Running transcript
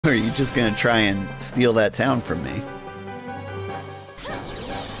Or are you just gonna try and steal that town from me?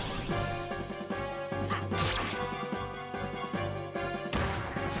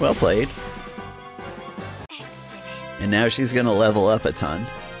 Well played. Excellent. And now she's gonna level up a ton.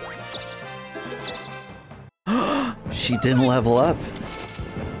 She didn't level up.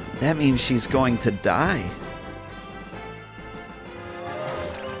 That means she's going to die.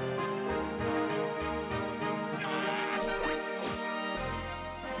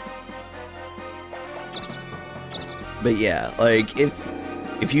 But yeah, like,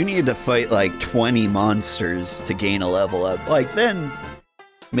 if you need to fight like 20 monsters to gain a level up, like, then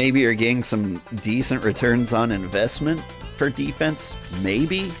maybe you're getting some decent returns on investment for defense,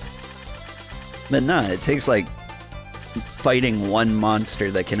 maybe? But nah, it takes like fighting one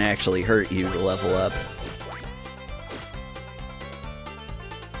monster that can actually hurt you to level up.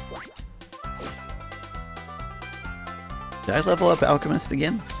 Did I level up Alchemist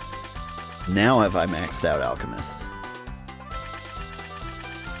again? Now have I maxed out Alchemist?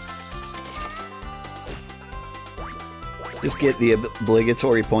 Just get the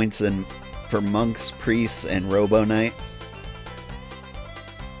obligatory points in for monks, priests, and Robo Knight.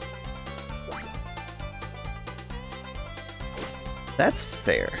 That's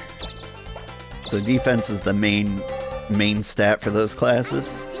fair. So defense is the main stat for those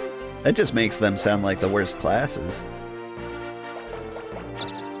classes. That just makes them sound like the worst classes.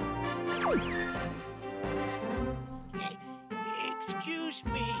 Excuse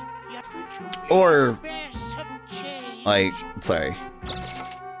me. Or, like, sorry.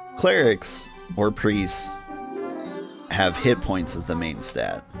 Clerics or priests have hit points as the main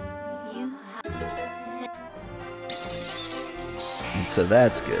stat. And so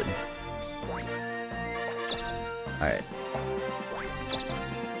that's good. Alright.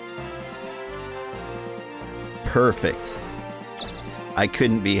 Perfect. I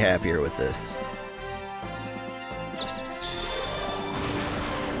couldn't be happier with this.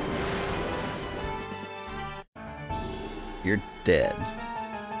 You're dead.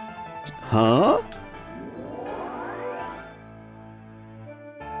 Huh?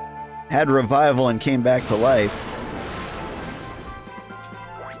 Had revival and came back to life.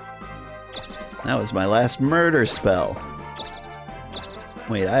 That was my last murder spell.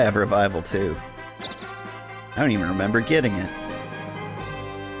 Wait, I have revival too. I don't even remember getting it.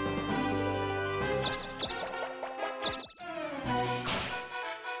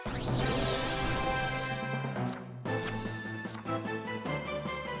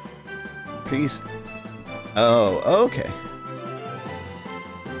 Priest. Oh, okay.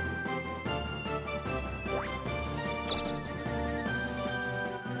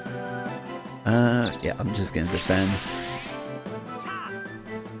 Yeah, I'm just gonna defend.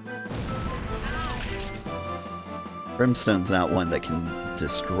 Brimstone's not one that can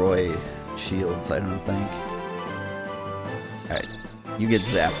destroy shields, I don't think. Alright, you get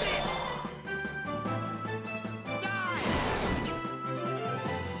zapped.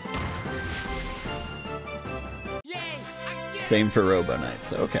 Same for Robo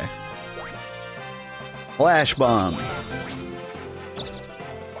Knights, okay. Flash Bomb!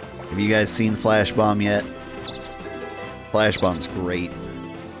 Have you guys seen Flash Bomb yet? Flash Bomb's great.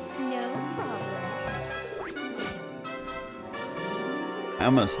 No problem. I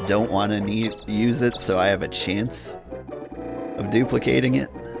almost don't want to use it so I have a chance of duplicating it.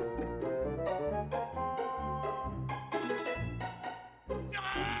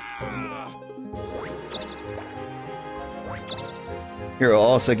 Hero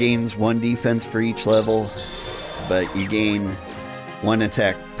also gains 1 defense for each level, but you gain 1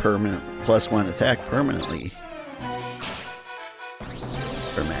 attack plus 1 attack permanently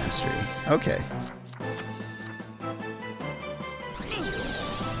for mastery. Okay.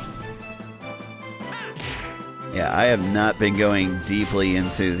 Yeah, I have not been going deeply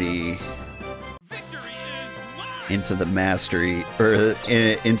into the mastery or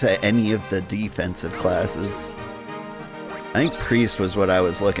into any of the defensive classes. I think Priest was what I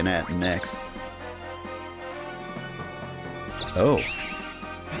was looking at next. Oh.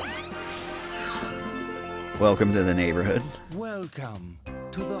 Welcome to the neighborhood. Welcome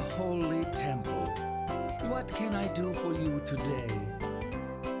to the Holy Temple. What can I do for you today?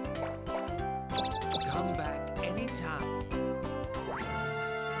 Come back anytime.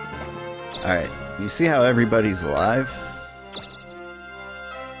 Alright, you see how everybody's alive?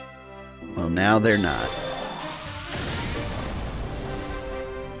 Well, now they're not.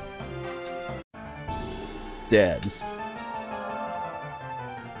 Dead.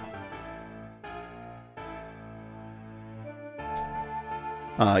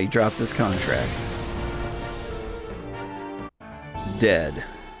 Ah, he dropped his contract. Dead.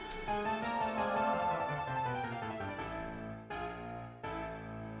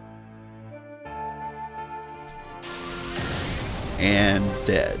 And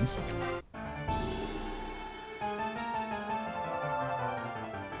dead.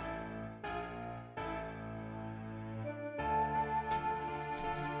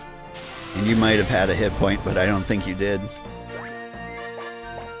 And you might have had a hit point, but I don't think you did.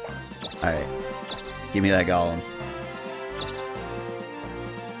 Alright. Give me that golem.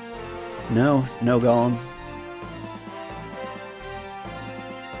 No, no golem.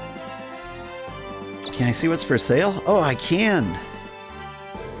 Can I see what's for sale? Oh, I can!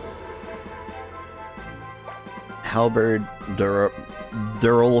 Halberd,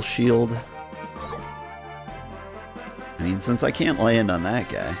 Dural Shield. I mean, since I can't land on that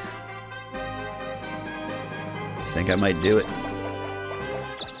guy, I think I might do it.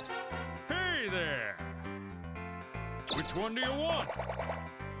 Hey there! Which one do you want?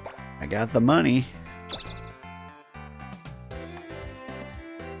 I got the money.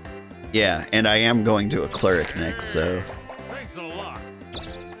 Yeah, and I am going to a cleric next, so... Thanks a lot.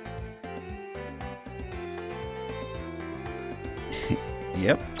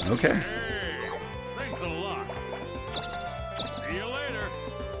 Yep, okay. Hey, thanks a lot. See you later.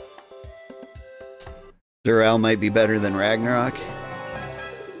 Dural might be better than Ragnarok.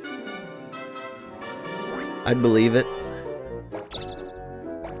 I'd believe it.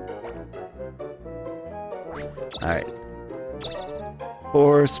 Alright.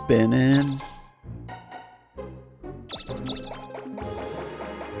 4 spinning.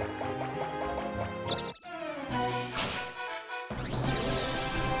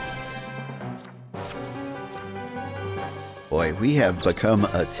 Boy, we have become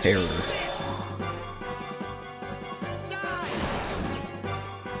a terror.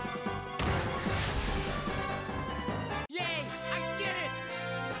 Yay! I did it!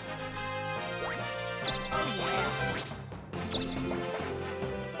 Oh yeah!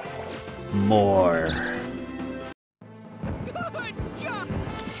 More. Good job!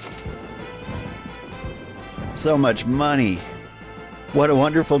 So much money. What a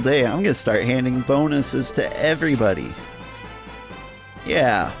wonderful day. I'm gonna start handing bonuses to everybody.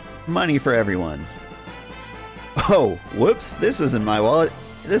 Yeah, money for everyone. Oh, whoops, this isn't my wallet.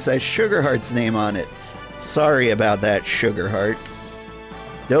 This has Sugarheart's name on it. Sorry about that, Sugarheart.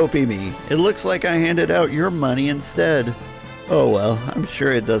 Dopey me. It looks like I handed out your money instead. Oh well, I'm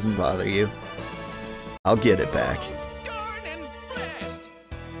sure it doesn't bother you. I'll get it back. Darn and blast!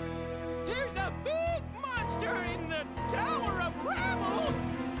 There's a big monster in the Tower of Rabble!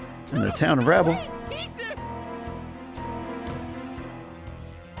 In the town of Rabble? He's the...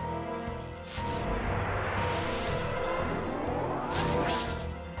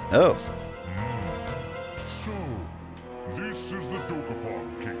 Oh. So, this is the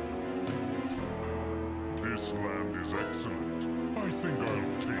Dokapon Kingdom. This land is excellent. I think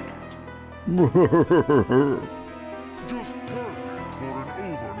I'll take it. Just perfect for an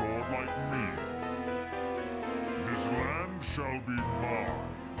overlord like me. This land shall be mine.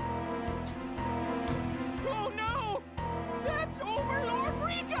 Oh no! That's Overlord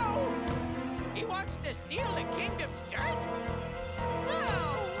Rico! He wants to steal the kingdom's dirt?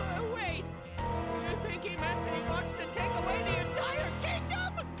 Oh, wait. You think he meant that he wants to take away the entire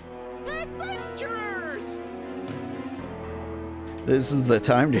kingdom? Adventurers! This is the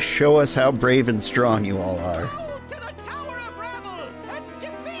time to show us how brave and strong you all are. Go to the Tower of Rabble and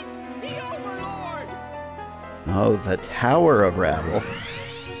defeat the Overlord! Oh, the Tower of Rabble. No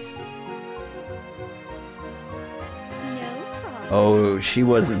problem. Oh, she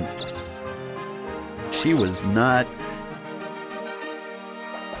wasn't... She was not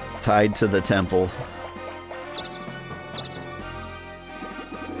tied to the temple.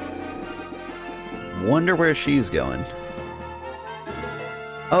 Wonder where she's going.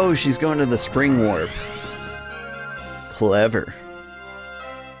 Oh, she's going to the spring warp. Clever.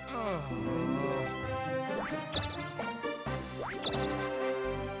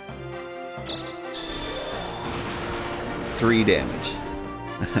 Three damage.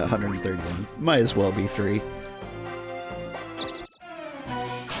 131. Might as well be 3.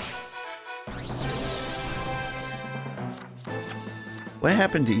 What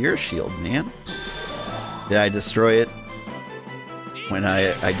happened to your shield, man? Did I destroy it? When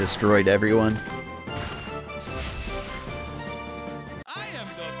I destroyed everyone? I am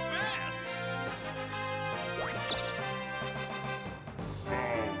the best. Bow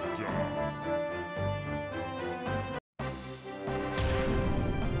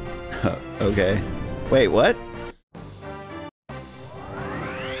down. Okay. Wait, what?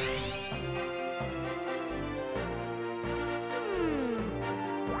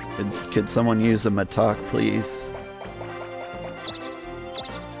 Could someone use a Matok, please? Bow down.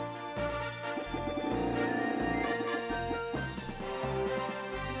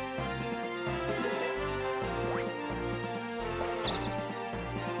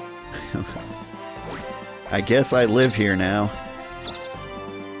 I guess I live here now.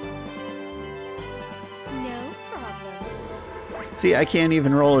 No problem. See, I can't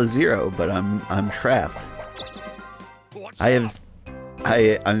even roll a 0, but I'm trapped. I'm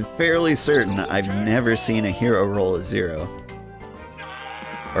fairly certain I've never seen a hero roll a 0.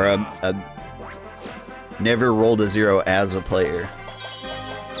 Or never rolled a 0 as a player.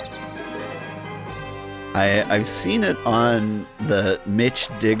 I've seen it on the Mitch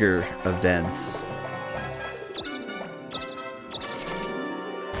Digger events.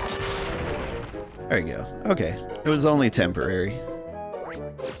 There you go. Okay. It was only temporary.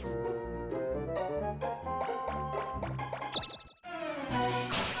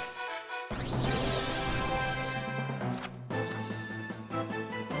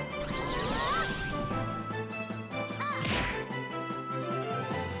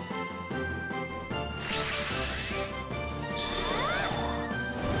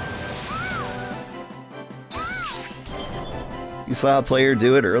 You saw a player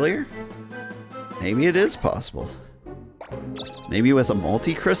do it earlier? Maybe it is possible. Maybe with a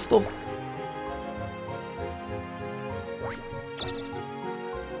multi-crystal?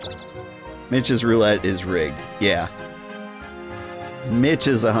 Mitch's roulette is rigged. Yeah. Mitch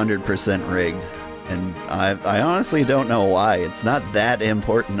is 100% rigged. And I honestly don't know why. It's not that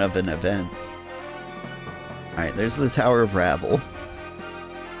important of an event. Alright, there's the Tower of Rabble.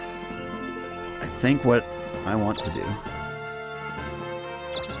 I think what I want to do.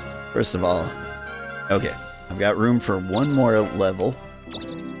 First of all, okay, I've got room for one more level.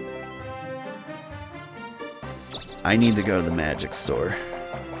 I need to go to the magic store.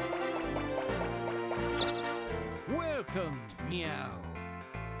 Welcome, meow.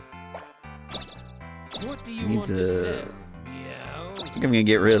 What do you Need want to to- sell, meow? I think I'm gonna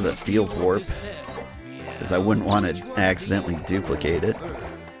get rid of the field warp, because I wouldn't want to accidentally duplicate it.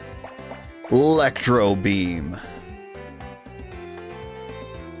 Lectro-beam.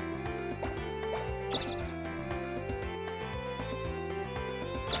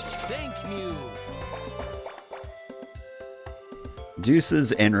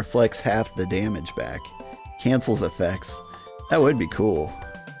 Juices and reflects half the damage back. Cancels effects. That would be cool.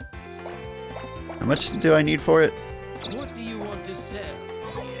 How much do I need for it? What do you want to sell,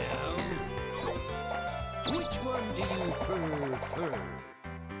 meow? Which one do you prefer?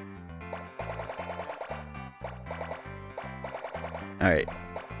 Alright.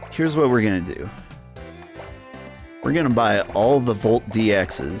 Here's what we're gonna do. We're gonna buy all the Volt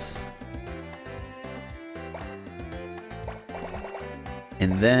DXs.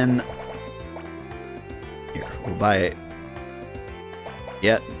 And then, here, we'll buy it.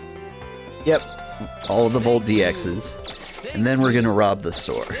 Yep. Yep. All the Volt DXs. And then we're gonna rob the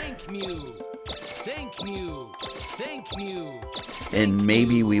store. Thank you. Thank you. Thank you. And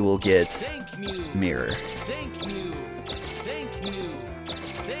maybe we will get Thank you. Mirror. Thank you. Thank you.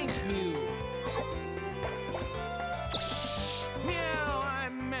 Thank you. Meow,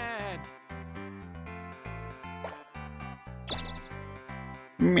 I'm mad.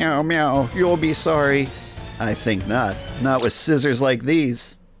 Meow meow, you'll be sorry. I think not. Not with scissors like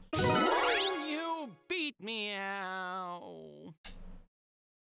these. You beat meow.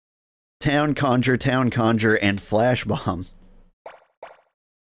 Town Conjure, and Flash Bomb.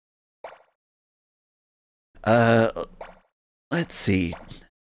 Let's see.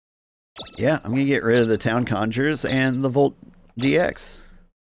 Yeah, I'm gonna get rid of the Town Conjures and the Volt DX.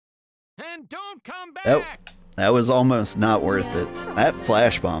 And don't come back. Oh, that was almost not worth it. That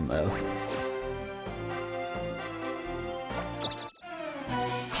Flash Bomb, though.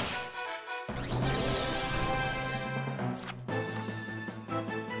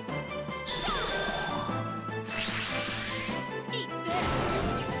 Eat this.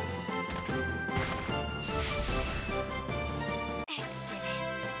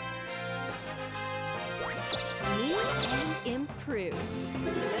 Excellent. New and improved.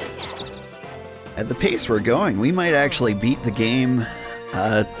 Look out. At the pace we're going, we might actually beat the game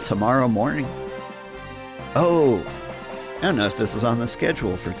tomorrow morning. Oh, I don't know if this is on the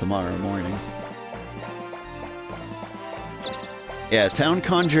schedule for tomorrow morning. Yeah, Town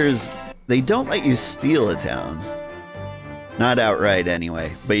Conjures, they don't let you steal a town. Not outright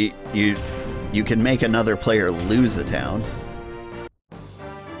anyway, but you can make another player lose a town.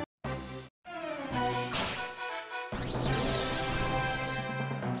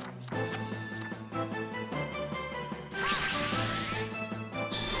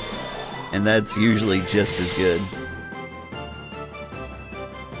 And that's usually just as good.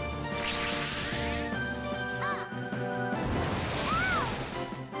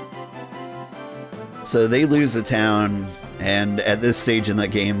 So they lose a town, And at this stage in the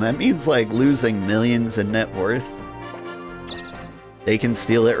game, that means like losing millions in net worth. They can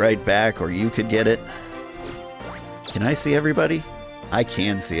steal it right back, or you could get it. Can I see everybody? I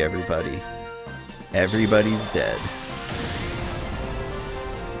can see everybody. Everybody's dead.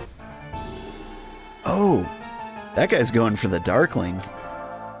 Oh, that guy's going for the Darkling.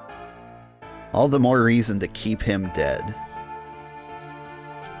 All the more reason to keep him dead.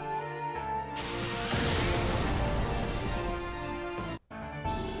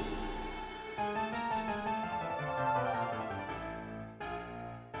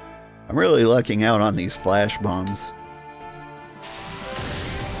 I'm really lucking out on these flash bombs.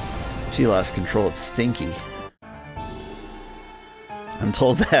 She lost control of Stinky. I'm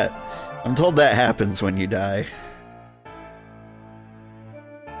told that happens when you die.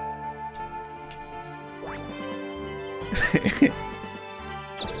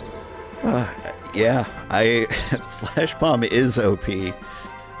 Yeah, Flash Bomb is OP.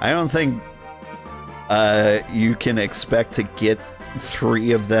 I don't think you can expect to get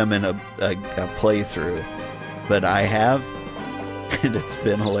 3 of them in a playthrough, but I have, and it's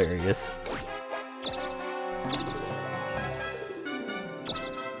been hilarious.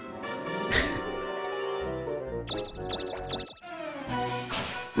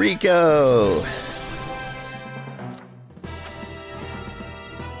 Rico!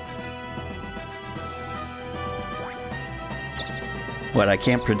 What, I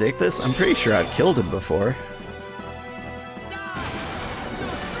can't predict this? I'm pretty sure I've killed him before.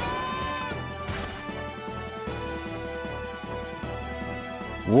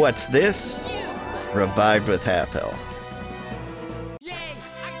 What's this? Revived with half health. Yay!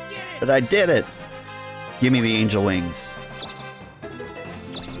 I did it! But I did it! Give me the angel wings.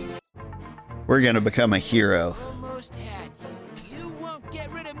 We're gonna become a hero. Almost had you. You won't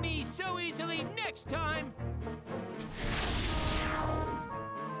get rid of me so easily next time.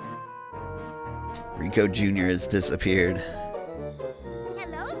 Rico Jr. has disappeared.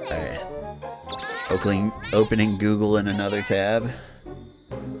 Hello there. Alright. Opening Google in another tab.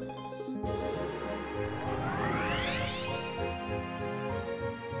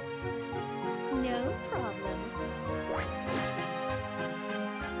 No problem.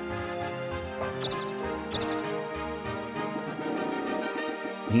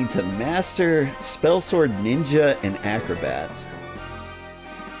 Need to master Spell Sword, Ninja, and Acrobat.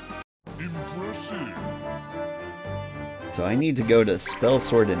 Impressive. So I need to go to Spell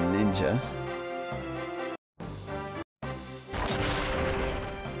Sword and Ninja.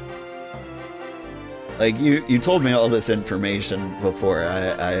 Like you told me all this information before.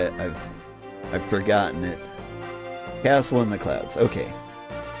 I've forgotten it. Castle in the Clouds. Okay.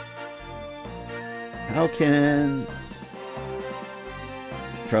 How can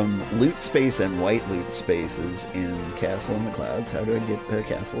from loot space and white loot spaces in Castle in the Clouds? How do I get the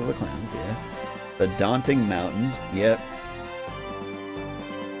Castle of the Clowns? Yeah. The Daunting Mountain. Yep.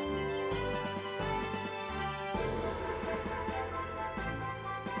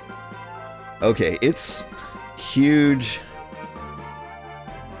 Okay, it's huge.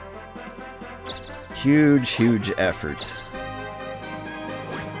 Huge effort.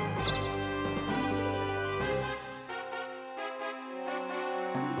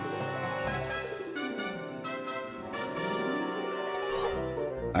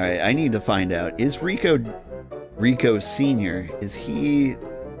 Alright, I need to find out. Is Rico Sr., is he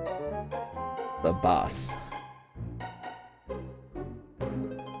the boss?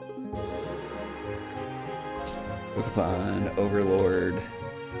 Dokapon, Overlord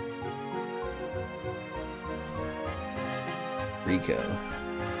Rico.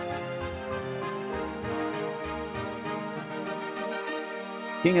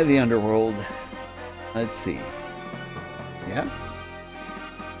 King of the Underworld. Let's see. Yeah?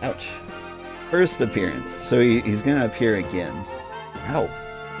 Ouch. First appearance. So he's gonna appear again. Ow.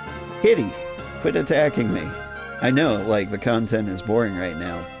 Kitty! Quit attacking me. I know, like, the content is boring right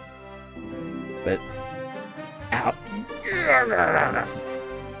now. But... Ow.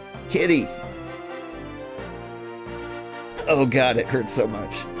 Kitty! Oh god, it hurts so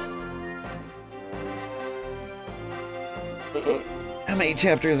much. How many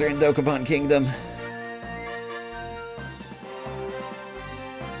chapters are in Dokapon Kingdom?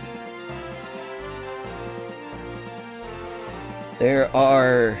 There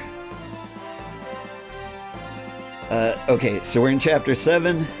are... okay, so we're in chapter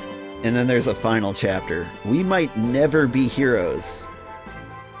 7, and then there's a final chapter. We might never be heroes.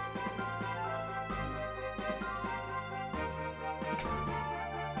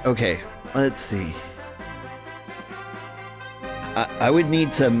 Okay, let's see. I would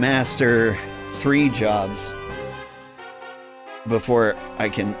need to master 3 jobs. before I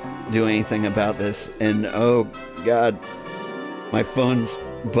can do anything about this. And oh god, my phone's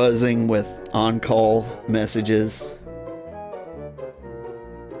buzzing with on-call messages.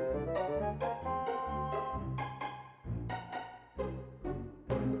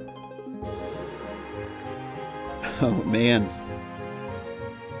 Oh man.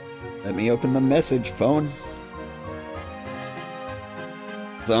 Let me open the message phone.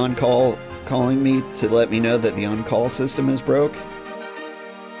 It's on-call calling me to let me know that the on-call system is broke.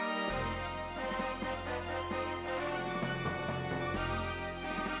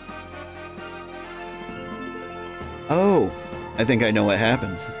 Oh, I think I know what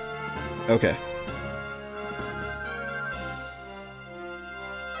happened. Okay.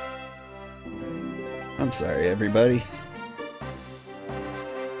 I'm sorry, everybody.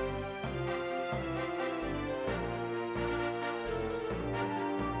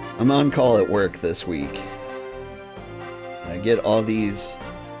 I'm on call at work this week. I get all these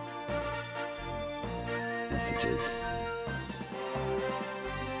messages.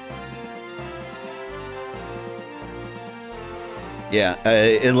 Yeah,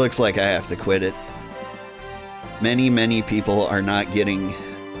 it looks like I have to quit it. Many people are not getting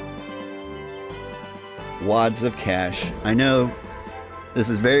wads of cash. I know this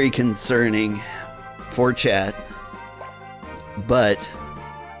is very concerning for chat, but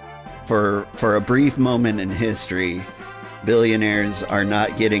for a brief moment in history, billionaires are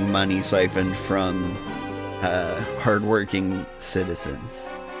not getting money siphoned from hardworking citizens.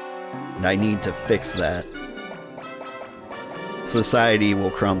 And I need to fix that. Society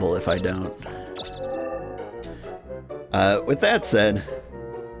will crumble if I don't. With that said,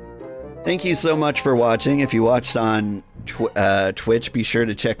 thank you so much for watching. If you watched on Twitch, be sure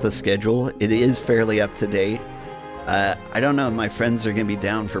to check the schedule. It is fairly up to date. I don't know if my friends are going to be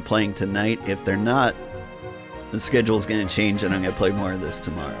down for playing tonight. If they're not, the schedule's going to change and I'm going to play more of this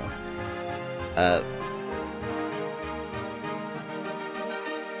tomorrow.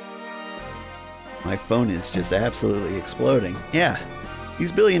 My phone is just absolutely exploding. Yeah,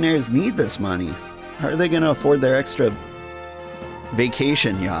 these billionaires need this money. How are they going to afford their extra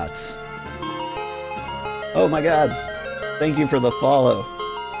vacation yachts? Oh my god. Thank you for the follow.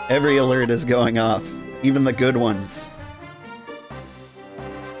 Every alert is going off. Even the good ones.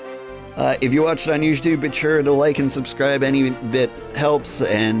 If you watched on YouTube, be sure to like and subscribe. Any bit helps,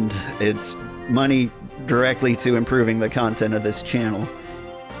 and it's money directly to improving the content of this channel.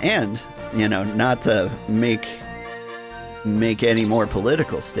 And, you know, not to make any more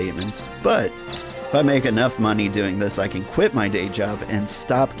political statements, but if I make enough money doing this, I can quit my day job and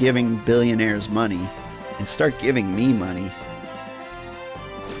stop giving billionaires money and start giving me money.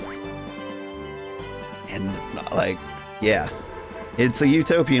 And, like, yeah. It's a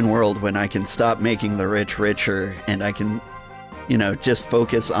utopian world when I can stop making the rich richer and I can, you know, just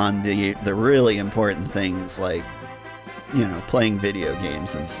focus on the really important things like, you know, playing video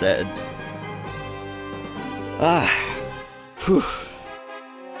games instead. Whew.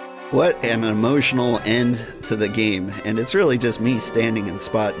 What an emotional end to the game. And it's really just me standing in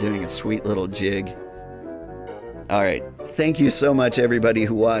spot doing a sweet little jig. Alright, thank you so much everybody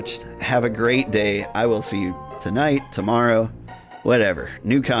who watched. Have a great day. I will see you tonight, tomorrow, whatever.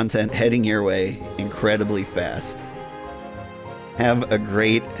 New content heading your way incredibly fast. Have a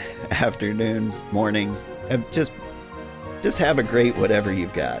great afternoon, morning. Just have a great whatever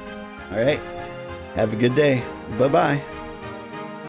you've got. Alright? Have a good day. Bye-bye.